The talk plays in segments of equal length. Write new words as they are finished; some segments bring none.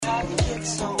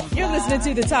You're listening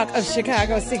to the Talk of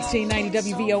Chicago,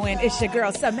 1690 WVON. It's your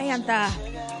girl, Samantha.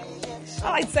 I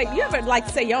like to say, you ever like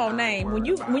to say your own name? When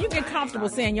you get comfortable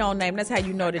saying your own name, that's how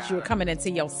you know that you're coming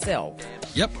into yourself.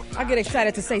 Yep. I get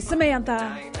excited to say,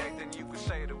 Samantha.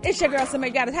 It's your girl,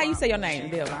 Samantha. How you say your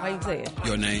name, Bill? How you say it?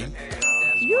 Your name.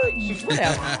 You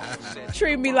whatever.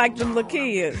 Treat me like them little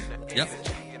kids. Yep.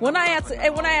 When I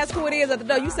ask who it is at the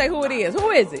door, you say who it is. Who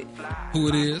is it? Who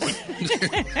it is?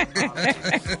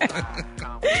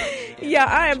 Yeah,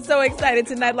 I am so excited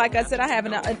tonight. Like I said, I have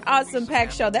an awesome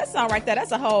packed show. That song right there,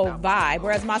 that's a whole vibe.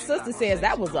 Whereas my sister says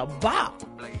that was a bop.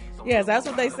 Yes, that's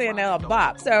what they say in there, a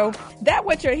bop. So that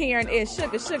what you're hearing is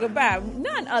Sugar Sugar by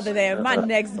none other than my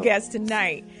next guest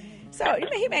tonight. So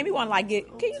he made me want to can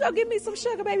you go give me some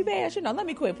sugar, baby bash? Let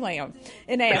me quit playing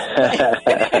and ask.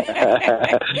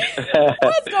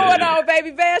 What's going on,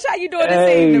 baby bash? How you doing this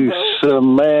evening, bro?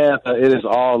 Samantha, it is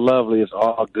all lovely. It's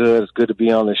all good. It's good to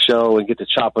be on the show and get to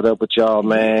chop it up with y'all,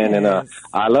 man. Yes. And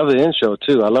I love the intro,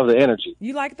 too. I love the energy.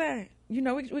 You like that?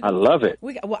 I love it.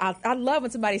 I love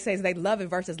when somebody says they love it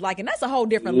versus liking. That's a whole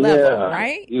different level,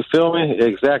 right? You feel me?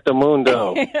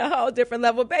 Exactamundo. A whole different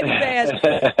level. Baby Bash,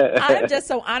 I'm just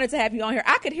so honored to have you on here.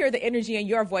 I could hear the energy in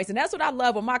your voice, and that's what I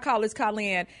love when my callers call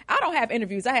in. I don't have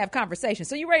interviews. I have conversations.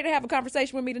 So you ready to have a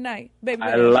conversation with me tonight, baby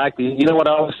Bash? I like it. You know what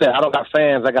I always say? I don't got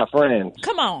fans. I got friends.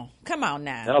 Come on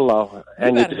now. Hello.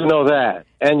 And you do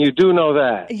know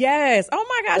that. Yes. Oh,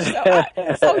 my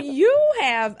gosh. So you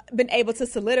have been able to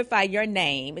solidify your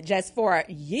name just for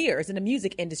years in the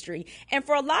music industry. And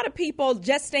for a lot of people,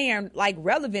 just staying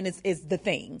relevant is the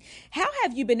thing. How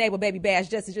have you been able, Baby Bash,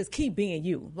 just to keep being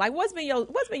you? What's been your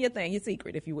thing, your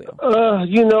secret, if you will?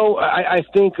 I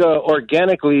think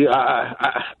organically,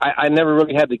 I never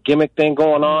really had the gimmick thing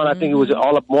going on. I think it was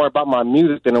all more about my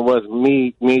music than it was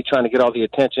me trying to get all the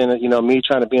attention, me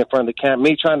trying to be in front of the camera,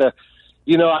 me trying to,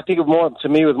 I think it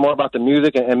was more about the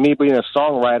music and me being a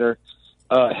songwriter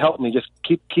helped me just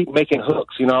keep making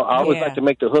hooks. I always like to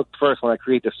make the hook first when I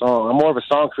create the song. I'm more of a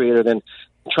song creator than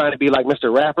trying to be like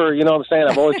Mr. Rapper, you know what I'm saying?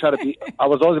 I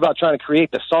was always about trying to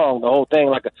create the song, the whole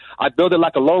thing. I build it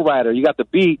like a lowrider. You got the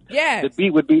beat. Yes. The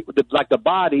beat would be like the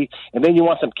body, and then you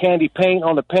want some candy paint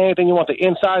on the paint, then you want the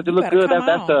inside to look good.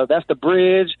 That's the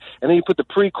bridge, and then you put the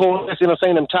pre-chorus, you know what I'm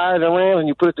saying, them tires and rims, and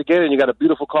you put it together, and you got a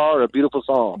beautiful car or a beautiful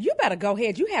song. You better go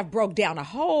ahead. You have broke down a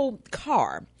whole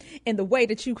car in the way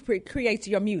that you create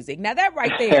your music. Now, that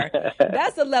right there,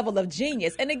 that's a level of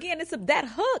genius. And again, it's that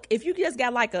hook. If you just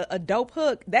got a dope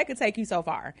hook, that could take you so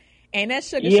far. And that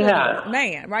sugar,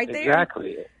 man, right there.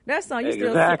 Exactly. That song you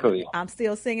still sing. I'm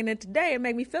still singing it today. It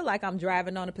made me feel like I'm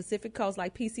driving on the Pacific Coast,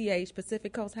 like PCH,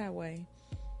 Pacific Coast Highway.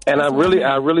 And I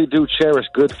really do cherish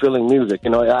good feeling music.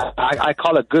 I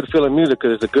call it good feeling music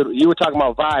because it's a good. You were talking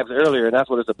about vibes earlier, and that's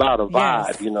what it's about, a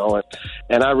vibe. Yes.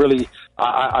 And I really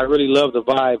love the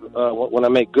vibe when I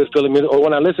make good feeling music or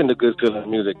when I listen to good feeling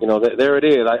music. There it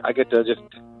is. I get to just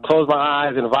close my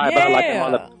eyes and vibe out like I'm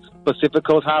on the Pacific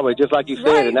Coast Highway, just like you said,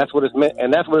 right. and that's what it's meant.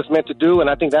 And that's what it's meant to do. And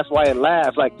I think that's why it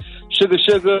lasts. Like Sugar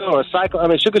Sugar or Cycle. I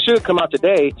mean, Sugar Sugar come out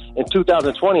today in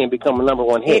 2020 and become a number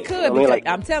one hit. It could. Because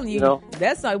I'm telling you,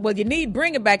 that's well. You need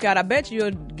bring it back out. I bet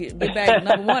you'll get back to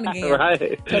number one again.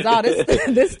 Right. Because all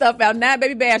this stuff out now,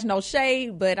 Baby Bash, no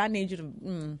shade, but I need you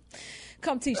to.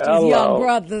 Come teach these young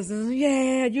brothers. And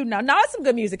no, it's some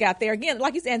good music out there. Again,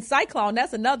 like you said, and Cyclone,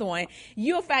 that's another one.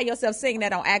 You'll find yourself singing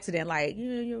that on accident,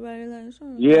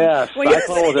 Yeah,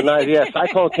 Cyclone was a nice. Yeah,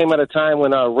 Cyclone came at a time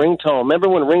when Ringtone. Remember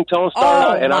when Ringtone started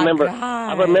out? And I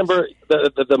remember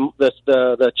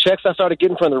the checks I started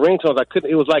getting from the ringtones. I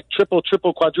couldn't. It was like triple,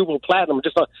 quadruple platinum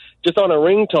just on a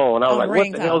ringtone. I was like,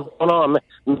 what the hell's going on?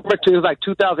 Remember, it was like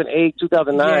 2008,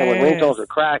 2009 when ringtones were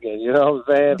cracking. You know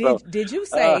what I'm saying? Did you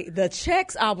say the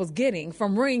checks I was getting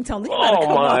from ringtones?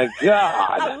 Oh my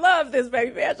God! I love this,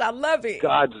 Baby Bash. I love it.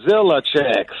 Godzilla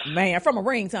checks, man, from a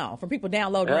ringtone, from people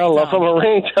downloading. From a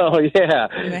ringtone, yeah.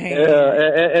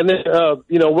 And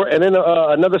then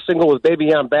another single was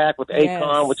 "Baby I'm Back" with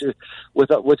Akon, which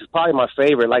is probably my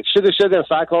favorite. Like Sugar Sugar and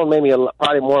Cyclone made me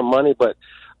probably more money, but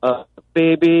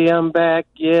Baby I'm Back,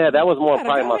 that was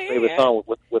probably my favorite song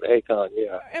with Akon,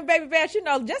 And Baby Bash,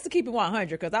 just to keep it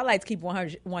 100, because I like to keep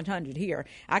 100 here.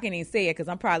 I can't even say it because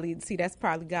that's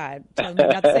probably God telling me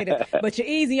not to say that. But you're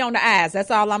easy on the eyes.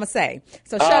 That's all I'm going to say.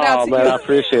 So shout out to you. I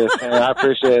appreciate it, Sam. I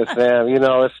appreciate it,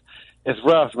 Sam. It's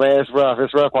rough, man. It's rough.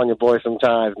 It's rough on your boy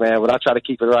sometimes, man. But I try to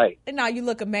keep it right. No, you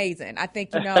look amazing. I think,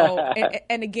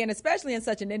 and again, especially in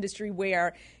such an industry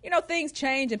where, things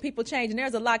change and people change and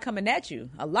there's a lot coming at you.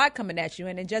 And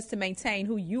then just to maintain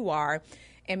who you are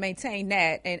and maintain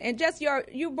that. And just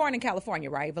you were born in California,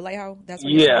 right? Vallejo? That's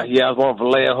where Yeah. I was born in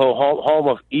Vallejo, home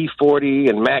of E40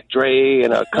 and Mac Dre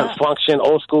and Confunction,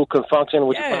 old school Confunction,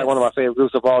 which is probably one of my favorite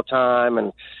groups of all time.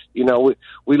 And,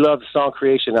 we love the song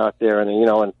creation out there. And,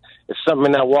 and there's something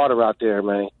in that water out there,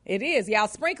 man. It is. Y'all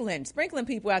sprinkling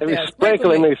people out there.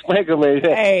 Sprinkling me.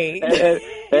 Hey.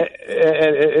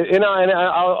 And I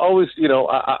always,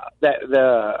 that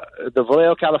the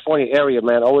Vallejo, California area,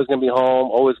 man, always going to be home,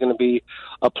 always going to be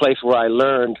a place where I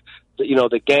learned,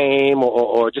 the game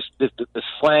or just the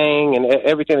slang and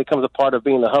everything that comes a part of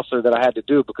being the hustler that I had to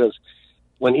do, because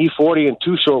when E40 and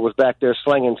Too Short was back there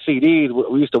slanging CDs,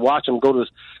 we used to watch them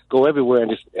go everywhere and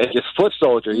just foot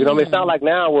soldier. You know what I mean? It's not like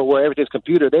now where everything's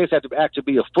computer. They just have to actually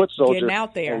be a foot soldier. Getting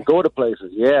out there. And go to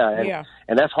places. Yeah.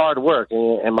 And that's hard work.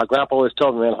 And my grandpa always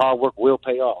told me, man, hard work will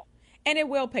pay off. And it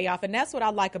will pay off, and that's what I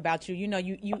like about you.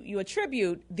 You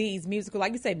attribute these musical,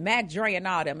 like you say, Mac Dre and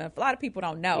all them. And a lot of people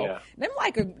don't know them,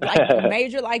 like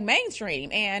major, like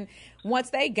mainstream. And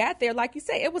once they got there, like you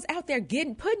say, it was out there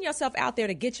putting yourself out there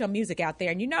to get your music out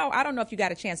there. And I don't know if you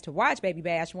got a chance to watch Baby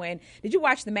Bash. Did you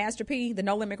watch the Master P, the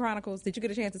No Limit Chronicles? Did you get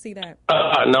a chance to see that?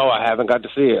 No, I haven't got to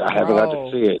see it. I haven't got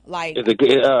to see it. Like,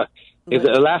 is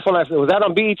the last one was that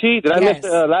on BET? Did I miss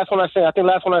the last one I seen? I think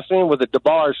last one I seen was the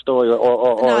DeBarge story.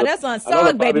 No, that's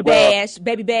unsung Baby Bash.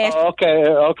 Baby Bash. Oh,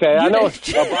 okay. I know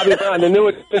Bobby Brown, the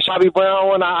new Bobby Brown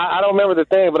one. I don't remember the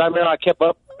thing, but I remember I kept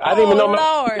up. I didn't even know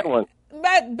my one.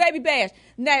 Baby Bash.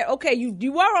 Now, okay,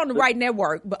 you are on the right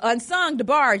network, but Unsung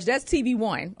DeBarge, that's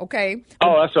TV1, okay?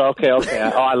 Oh, that's right. Okay.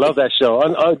 Oh, I love that show.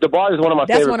 DeBarge is one of my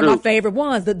favorite That's one of groups. my favorite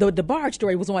ones. The DeBarge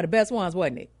story was one of the best ones,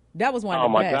 wasn't it? That was one of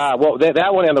the best. Oh, my God. Well,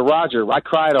 that one and the Roger. I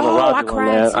cried on the Roger one,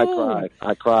 man. Too.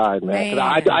 I cried, man.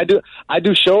 I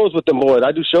do shows with them boys.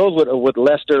 I do shows with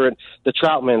Lester and the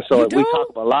Troutman, so we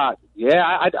talk a lot. Yeah,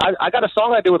 I got a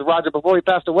song I did with Roger before he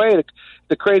passed away.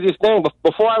 The craziest thing,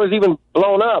 before I was even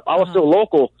blown up, I was still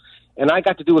local, and I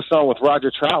got to do a song with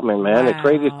Roger Troutman, man. Wow. The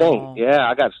craziest thing. Yeah,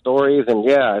 I got stories, and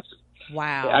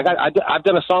wow. I've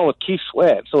done a song with Keith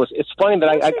Sweat, so it's funny that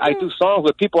I do songs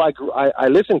with people I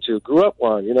listen to, grew up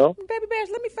on, Baby Bash,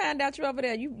 let me find out you over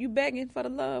there. You begging for the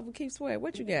love with Keith Sweat.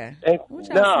 What you got?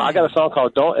 I got a song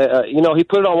called Don't. He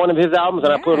put it on one of his albums,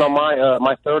 and I put it on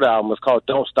my third album. It's called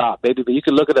Don't Stop, Baby. But you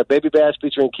can look at Baby Bash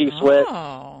featuring Keith Sweat,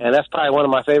 and that's probably one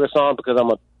of my favorite songs because I'm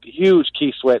a huge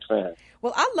Keith Sweat fan.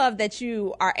 Well, I love that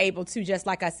you are able to, just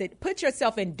like I said, put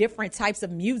yourself in different types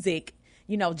of music,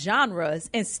 genres,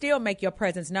 and still make your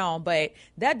presence known. But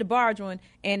that DeBarge one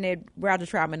and that Roger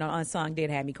Troutman on Unsung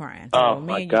did have me crying. So oh,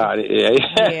 my God.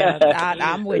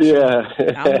 I'm with you.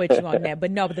 I'm with you on that. But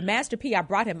no, the Master P, I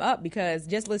brought him up because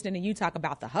just listening to you talk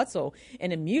about the hustle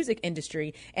in the music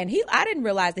industry, and I didn't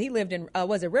realize that he lived in,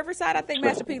 was it Riverside? I think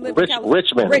Master P lived in California.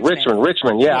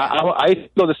 Richmond. Yeah. I used to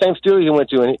go to the same studio he went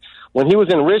to, and when he was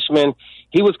in Richmond,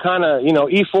 he was kind of,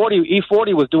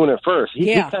 E40 was doing it first.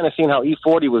 He kind of seen how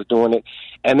E40 was doing it.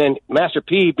 And then Master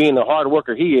P, being the hard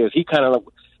worker he is, he kind of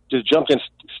just jumped in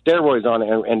steroids on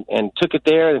it and took it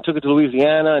there and took it to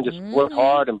Louisiana and just worked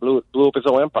hard and blew up his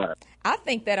whole empire. I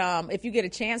think that if you get a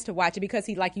chance to watch it, because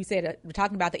he, like you said, we're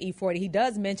talking about the E40, he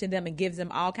does mention them and gives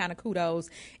them all kind of kudos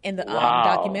in the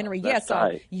documentary. That's so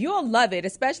tight. You'll love it,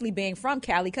 especially being from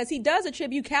Cali, because he does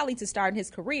attribute Cali to starting his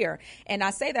career. And I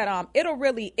say that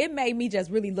it made me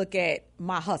just really look at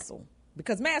my hustle.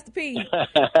 Because Master P,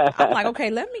 I'm like, okay,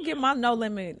 let me get my No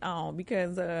Limit on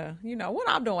because, what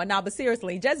I'm doing now. But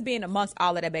seriously, just being amongst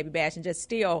all of that, Baby Bash, and just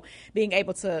still being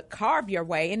able to carve your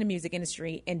way in the music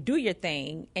industry and do your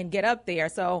thing and get up there.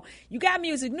 So you got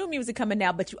new music coming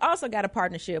out, but you also got a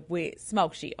partnership with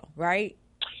Smoke Shield, right?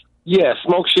 Yeah,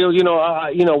 Smoke Shield.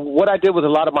 What I did with a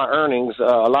lot of my earnings,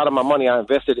 a lot of my money I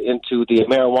invested into the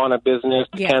marijuana business,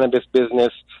 the cannabis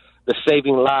business, the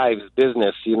saving lives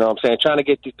business, what I'm saying? Trying to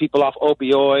get these people off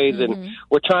opioids, and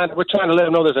we're trying to let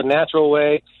them know there's a natural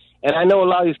way. And I know a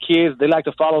lot of these kids, they like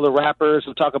to follow the rappers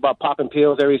who talk about popping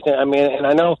pills, everything. I mean, and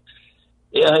I know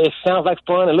it sounds like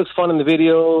fun. It looks fun in the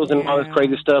videos and all this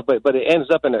crazy stuff, but it ends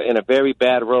up in a very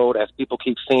bad road as people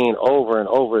keep seeing over and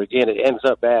over again. It ends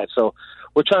up bad. So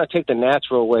we're trying to take the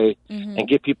natural way and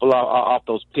get people off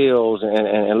those pills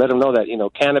and let them know that,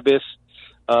 cannabis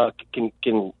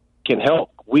can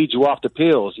help weed you off the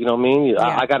pills. You know what I mean?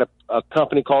 Yeah. I got a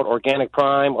company called Organic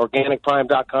Prime,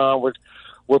 organicprime.com.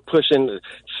 We're pushing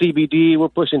CBD, we're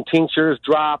pushing tinctures,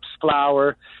 drops,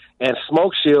 flower, and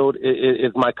Smoke Shield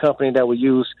is my company that we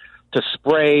use to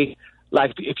spray.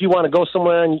 Like if you want to go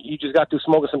somewhere and you just got through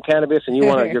smoking some cannabis and you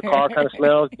want your car kind of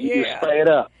smells, you spray it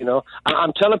up.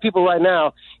 I'm telling people right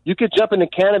now, you could jump in the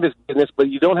cannabis business, but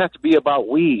you don't have to be about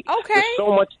weed. Okay.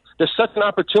 there's such an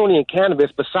opportunity in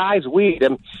cannabis besides weed.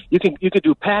 And you could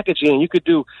do packaging, you could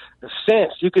do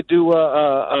scents, you could do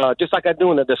just like I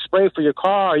do in the spray for your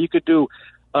car. You could do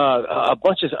a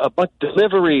bunch of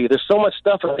delivery. There's so much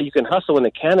stuff that you can hustle in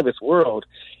the cannabis world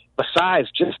besides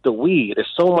just the weed.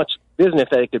 There's so much business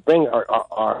that it could bring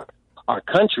our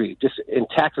country just in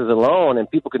taxes alone, and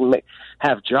people can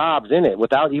have jobs in it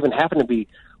without even having to be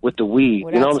with the weed.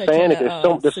 Without you know what I'm saying? There's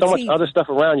so much sativa. other stuff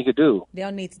around you could do. They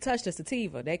don't need to touch the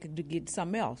sativa. They could get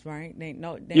something else, right?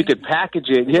 You could package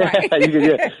it, yeah. Right. You could,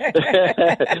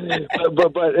 yeah.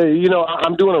 but you know,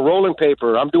 I'm doing a rolling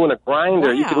paper. I'm doing a grinder.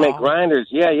 Wow. You can make grinders.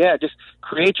 Yeah. Just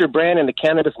create your brand in the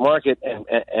cannabis market and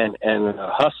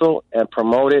hustle and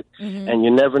promote it, and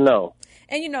you never know.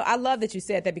 And, you know, I love that you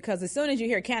said that, because as soon as you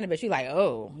hear cannabis, you're like,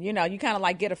 oh, you know, you kind of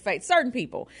like get a face, certain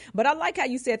people. But I like how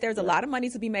you said there's a lot of money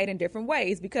to be made in different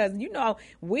ways, because, you know,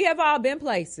 we have all been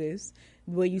places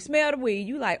where you smell the weed,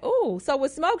 you like, oh, so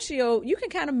with Smoke Shield, you can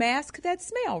kind of mask that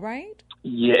smell, right?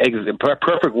 Yeah,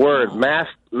 perfect word. Oh.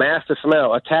 Mask the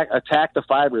smell. Attack the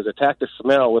fibers. Attack the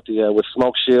smell with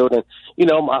Smoke Shield, and you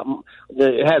know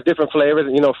it has different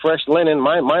flavors. You know, fresh linen.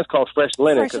 Mine's called fresh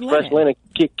linen because fresh linen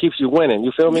keeps you winning.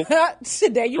 You feel me?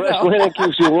 There you fresh go. linen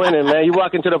keeps you winning, man. You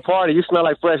walk into the party, you smell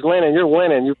like fresh linen, you're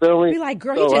winning. You feel me? Be like,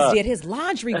 girl, he just did his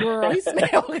laundry, girl. He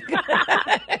smelled good.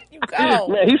 You go.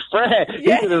 Man, he's fresh.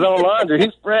 Yeah. He did his own laundry.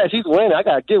 He's fresh. He's winning. I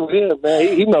gotta get with him,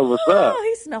 man. He knows what's up. Oh,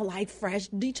 he smell like fresh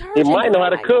detergent. He might know how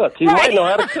to cook. He might know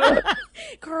how to cook.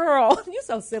 Girl, you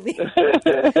so silly.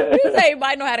 You say he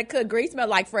might know how to cook. Girl, he smell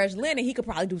like fresh linen. He could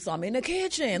probably do something in the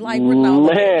kitchen. Like,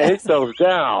 man, he goes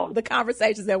down. The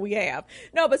conversations that we have.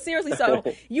 No, but seriously, so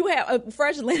you have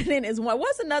fresh linen is one.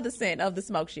 What's another scent of the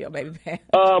Smoke Shield, baby? You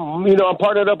know, I'm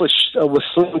partnered up with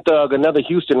Slim Thug, another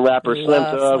Houston rapper. Slim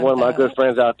Thug, one of my good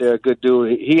friends out there, good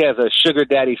dude. He has a Sugar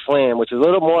Daddy Slam, which is a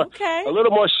little more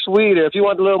sweeter. If you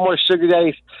want a little more Sugar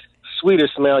Daddy sweeter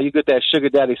smell, you get that Sugar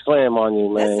Daddy Slam on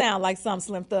you, man. That sounds like some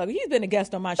Slim Thug. He's been a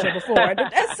guest on my show before.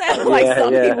 That sounds like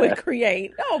something he would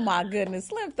create. Oh my goodness,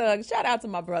 Slim Thug! Shout out to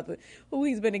my brother who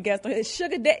he's been a guest on.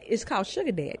 It's called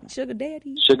Sugar Daddy. Sugar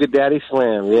Daddy. Sugar Daddy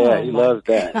Slam. Yeah, he loves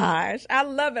that. Gosh, I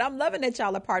love it. I'm loving that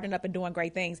y'all are partnering up and doing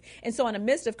great things. And so, in the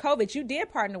midst of COVID, you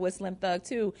did partner with Slim Thug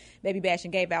too. Baby Bash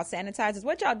and gave out sanitizers.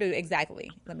 What y'all do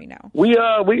exactly? Let me know. We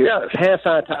got hand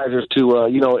sanitizers to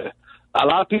you know. A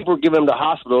lot of people were giving them to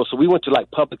hospitals, so we went to like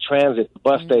public transit,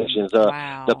 bus stations,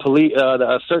 the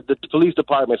police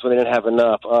departments when they didn't have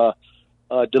enough,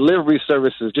 delivery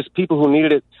services, just people who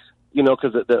needed it, you know,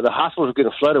 because the hospitals were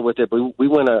getting flooded with it. But we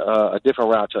went a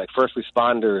different route to like first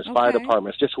responders, fire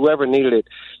departments, just whoever needed it.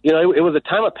 You know, it was a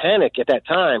time of panic at that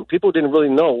time. People didn't really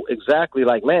know exactly,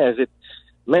 like, man, is it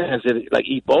like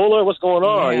Ebola? What's going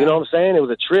on? Yeah. You know what I'm saying? It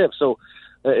was a trip, so.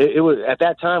 It was at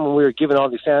that time when we were giving all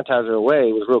these sanitizer away.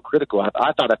 It was real critical.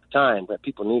 I thought at the time that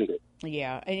people needed it.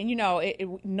 Yeah, and you know,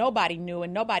 nobody knew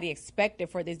and nobody expected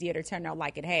for this year to turn out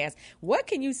like it has. What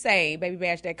can you say, Baby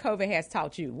Bash, that COVID has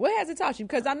taught you? What has it taught you?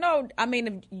 Because I'm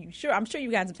sure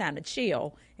you got some time to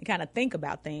chill and kind of think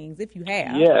about things if you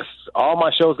have. Yes, all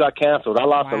my shows got canceled. I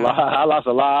lost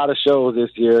a lot of shows this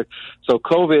year. So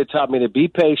COVID taught me to be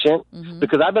patient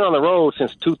because I've been on the road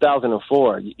since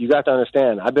 2004. You got to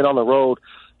understand, I've been on the road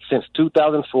since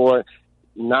 2004.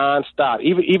 Nonstop.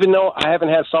 Even though I haven't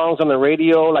had songs on the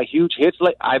radio, like huge hits,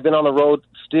 like I've been on the road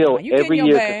still every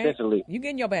year consistently. You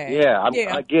getting your bag? Yeah,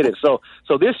 I get it. So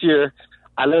this year,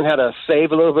 I learned how to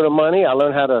save a little bit of money. I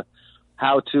learned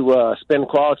how to spend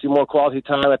more quality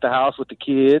time at the house with the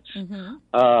kids.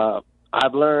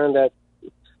 I've learned that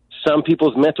some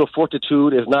people's mental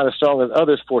fortitude is not as strong as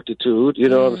others' fortitude. You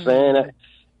know what I'm saying?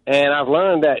 And I've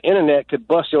learned that internet could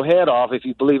bust your head off if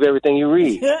you believe everything you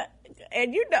read.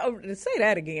 And you know, say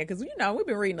that again, because, you know, we've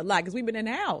been reading a lot because we've been in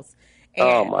the house. And,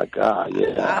 oh, my God,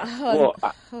 yeah.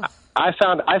 I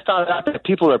found out that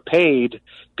people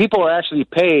are actually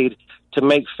paid to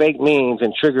make fake memes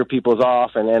and trigger people's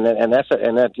off, and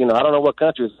that you know, I don't know what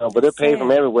country it's from, but they're paid from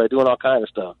everywhere doing all kinds of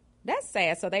stuff. That's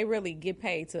sad. So they really get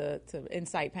paid to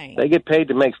incite pain. They get paid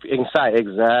to incite,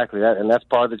 exactly, and that's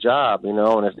part of the job, you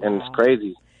know, and it's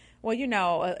crazy. Well, you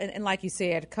know, and like you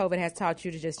said, COVID has taught you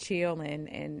to just chill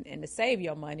and to save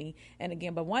your money. And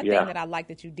again, but one thing that I like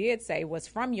that you did say was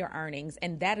from your earnings,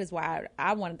 and that is why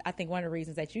I think one of the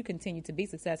reasons that you continue to be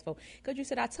successful, because you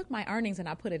said, I took my earnings and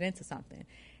I put it into something.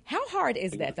 How hard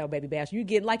is that, though, Baby Bash? You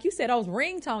get, like you said, those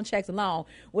ringtone checks alone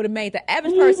would have made the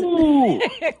average person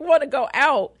want to go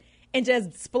out and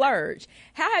just splurge.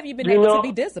 How have you been able to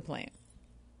be disciplined?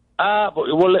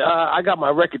 I got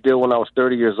my record deal when I was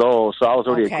 30 years old, so I was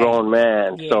already a grown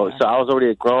man. Yeah. So I was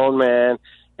already a grown man,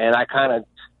 and I kind of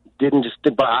didn't just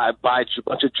buy a bunch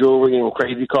of jewelry and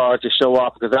crazy cars to show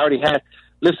off, because I already had.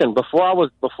 Listen, before I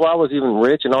was even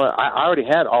rich and all, I already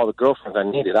had all the girlfriends I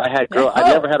needed. I had girls. I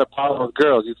never had a problem with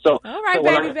girls. So all right, so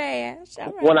baby bash.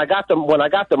 All right. When I got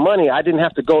the money, I didn't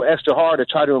have to go extra hard to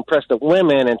try to impress the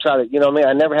women and try to, you know what I mean?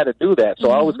 I never had to do that.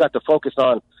 So I always got to focus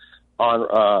on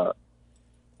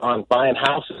buying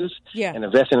houses and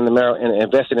investing in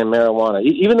marijuana.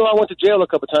 Even though I went to jail a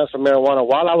couple of times for marijuana,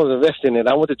 while I was investing in it,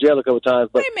 I went to jail a couple of times.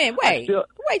 But wait a minute,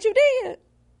 wait, you did?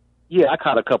 Yeah, I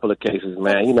caught a couple of cases,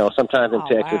 man. You know, sometimes in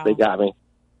Texas they got me.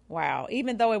 Wow,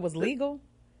 even though it was legal?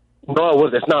 No, it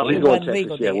was. It's not legal in Texas.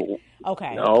 Legal yeah.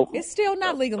 Okay. No. It's still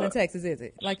not legal in Texas, is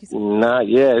it? Like you said. Not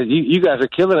yet. You guys are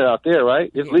killing it out there, right?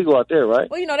 It's legal out there, right?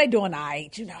 Well, you know, they doing all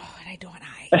right. You know, they doing all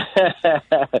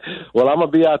right. Well, I'm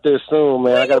gonna be out there soon,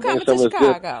 man. When I gotta bring some of this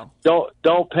Chicago?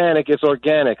 Don't panic. It's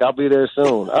organic. I'll be there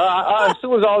soon. As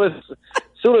soon as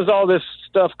all this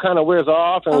stuff kind of wears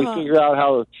off and we figure out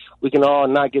how we can all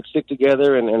not get sick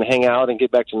together and hang out and get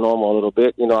back to normal a little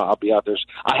bit, you know, I'll be out there.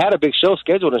 I had a big show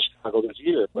scheduled in Chicago this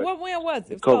year. But when was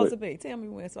it supposed to be? Tell me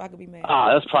when so I could be mad.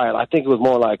 That's probably, I think it was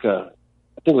more like I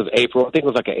think it was April. I think it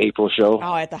was like an April show.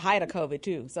 Oh, at the height of COVID,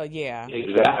 too. So, yeah.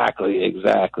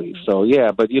 Exactly. So,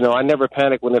 yeah, but, you know, I never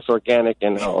panic when it's organic.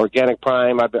 And Organic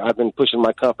Prime, I've been pushing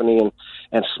my company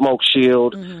and Smoke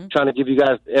Shield, trying to give you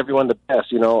guys, everyone the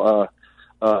best, you know,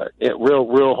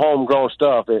 real homegrown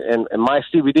stuff. And my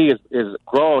CBD is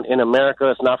grown in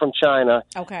America. It's not from China.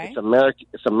 Okay.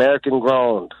 It's American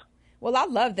grown. Well, I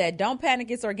love that. Don't panic,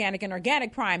 it's organic. And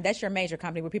Organic Prime, that's your major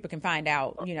company where people can find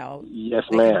out, you know. Yes,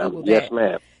 ma'am. Yes,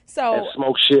 ma'am. So,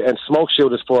 and Smoke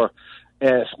Shield is for,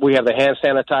 and we have the hand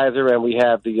sanitizer and we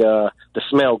have the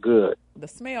Smell Good. The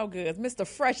Smell Good. Mr.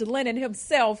 Fresh Linen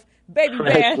himself, Baby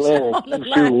Fresh Bash. Linen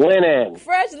keeps you winning.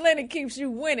 Fresh Linen keeps you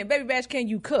winning. Baby Bash, can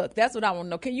you cook? That's what I want to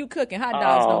know. Can you cook? And hot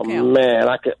dogs don't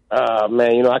count.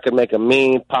 Man, you know, I could make a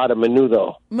mean pot of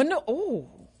menudo. Oh,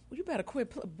 you better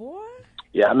quit, boy.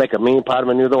 Yeah, I make a mean pot of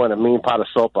menudo and a mean pot of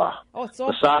sopa. Oh,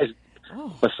 sopa.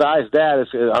 Besides that,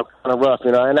 I'm kind of rough,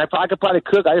 you know. And I could probably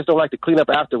cook. I just don't like to clean up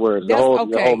afterwards. The whole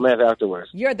mess afterwards.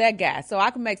 You're that guy. So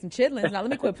I can make some chitlins. Now, let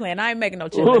me quit playing. I ain't making no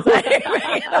chitlins.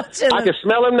 I can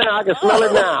smell them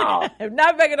now. I'm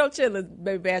not making no chitlins,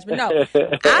 Baby Bash. But no,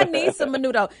 I need some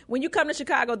menudo. When you come to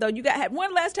Chicago, though,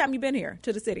 when last time you been here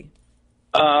to the city?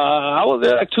 I was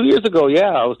there like 2 years ago.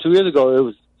 Yeah, it was 2 years ago. It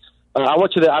was.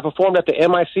 I performed at the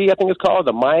MIC, I think it's called,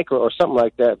 the mic or something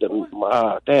like that.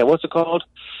 What's it called?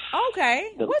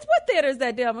 Okay. What theater is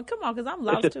that, Delma? Come on, because I'm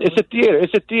lost too. It's a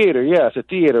theater. Yeah, it's a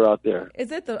theater out there.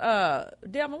 Is it the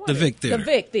Delma? The Vic Theater. The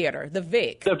Vic Theater. The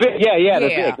Vic. The Vic. Yeah. The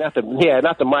Vic.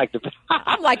 Not the mic.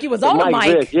 I'm like, you was on the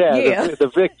mic. Vic. Yeah.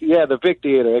 The Vic. Yeah, the Vic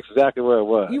Theater. That's exactly where it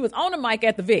was. You was on the mic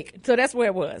at the Vic, so that's where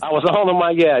it was. I was on the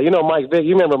mic. Yeah, you know Mike Vic.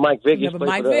 You remember Mike Vic? You remember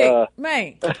Mike Vic,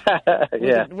 man?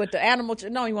 Yeah. With the animal.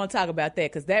 No, you want to talk about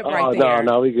that because that right there.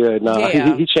 No, we good. No,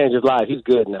 yeah. he changed his life. He's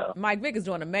good now. Mike Vick is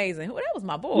doing amazing. That was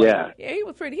my boy. Yeah, he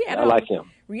was pretty. He had I like him.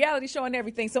 Reality show and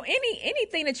everything. So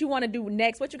anything that you want to do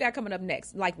next? What you got coming up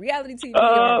next? Like reality TV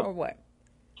or what?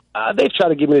 They try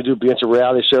to get me to do a bunch of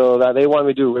reality shows. They want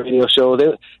me to do radio shows.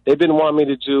 They've been wanting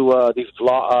me to do these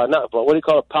what do you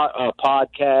call it?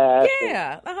 Podcasts.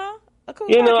 Yeah. A cool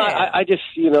you podcast. know, I just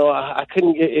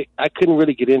I couldn't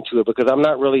really get into it because I'm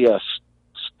not really a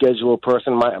schedule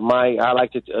person. I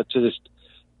like to just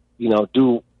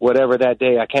do whatever that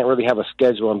day. I can't really have a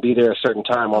schedule and be there a certain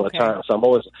time all the time.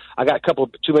 So I got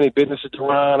too many businesses to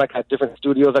run. I got different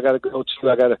studios I got to go to.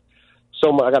 I got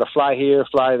to fly here,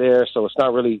 fly there. So it's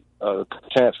not really a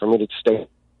chance for me to stay.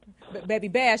 Baby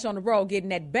Bash on the road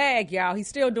getting that bag, y'all. He's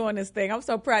still doing this thing. I'm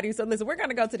so proud of you. So listen, we're going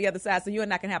to go to the other side so you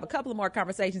and I can have a couple of more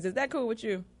conversations. Is that cool with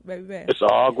you, Baby Bash? It's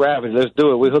all gravity. Let's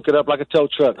do it. We hook it up like a tow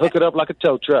truck.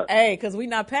 Hey, because we're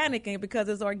not panicking because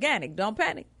it's organic. Don't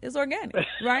panic. It's organic,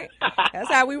 right?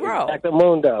 That's how we roll.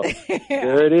 Exactamundo.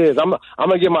 There it is. I'm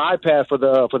going to get my iPad for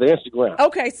the Instagram.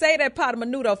 Okay, say that pot of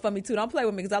menudo for me, too. Don't play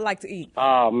with me because I like to eat.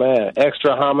 Oh, man.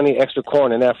 Extra hominy, extra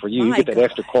corn in that for you. You get that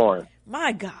extra corn.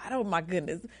 My God. Oh, my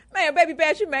goodness. Man, Baby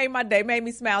Bash, you made my day, made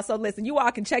me smile. So, listen, you all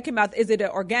can check him out. Is it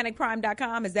at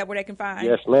organicprime.com? Is that where they can find?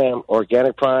 Yes, ma'am.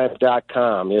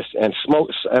 Organicprime.com. Yes, and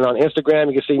on Instagram,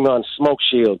 you can see me on Smoke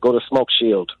Shield. Go to Smoke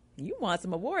Shield. You want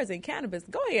some awards in cannabis.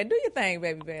 Go ahead. Do your thing,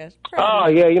 Baby Bash. Yeah.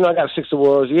 I got 6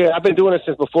 awards. Yeah, I've been doing it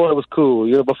since before it was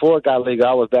cool. Before it got legal,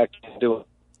 I was back doing it.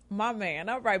 My man.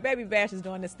 All right. Baby Bash is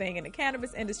doing this thing in the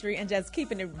cannabis industry and just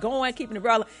keeping it going, keeping it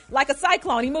rolling like a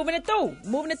cyclone. He moving it through.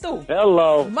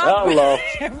 Hello.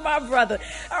 My brother.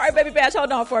 All right, Baby Bash, hold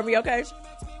on for me, okay?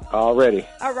 Already.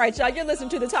 All right, y'all. You're listening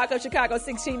to the Talk of Chicago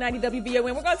 1690 WBON.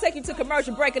 We're going to take you to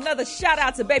commercial break. Another shout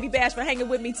out to Baby Bash for hanging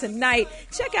with me tonight.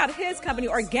 Check out his company,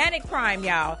 Organic Prime,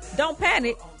 y'all. Don't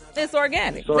panic. It's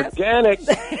organic. It's organic.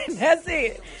 That's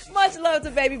it. Much love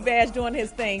to Baby Bash doing his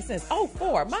thing since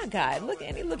 04. My God, look at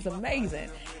him. He looks amazing.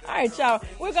 All right, y'all.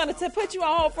 We're going to put you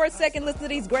on hold for a second, listen to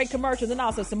these great commercials and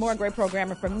also some more great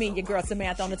programming from me, your girl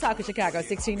Samantha, on the Talk of Chicago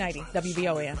 1690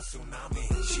 WBON.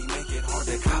 She make it hard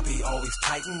to copy, always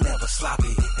tight and never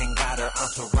sloppy, and got her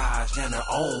entourage and her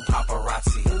own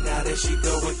paparazzi. Now that she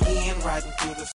go again, riding through the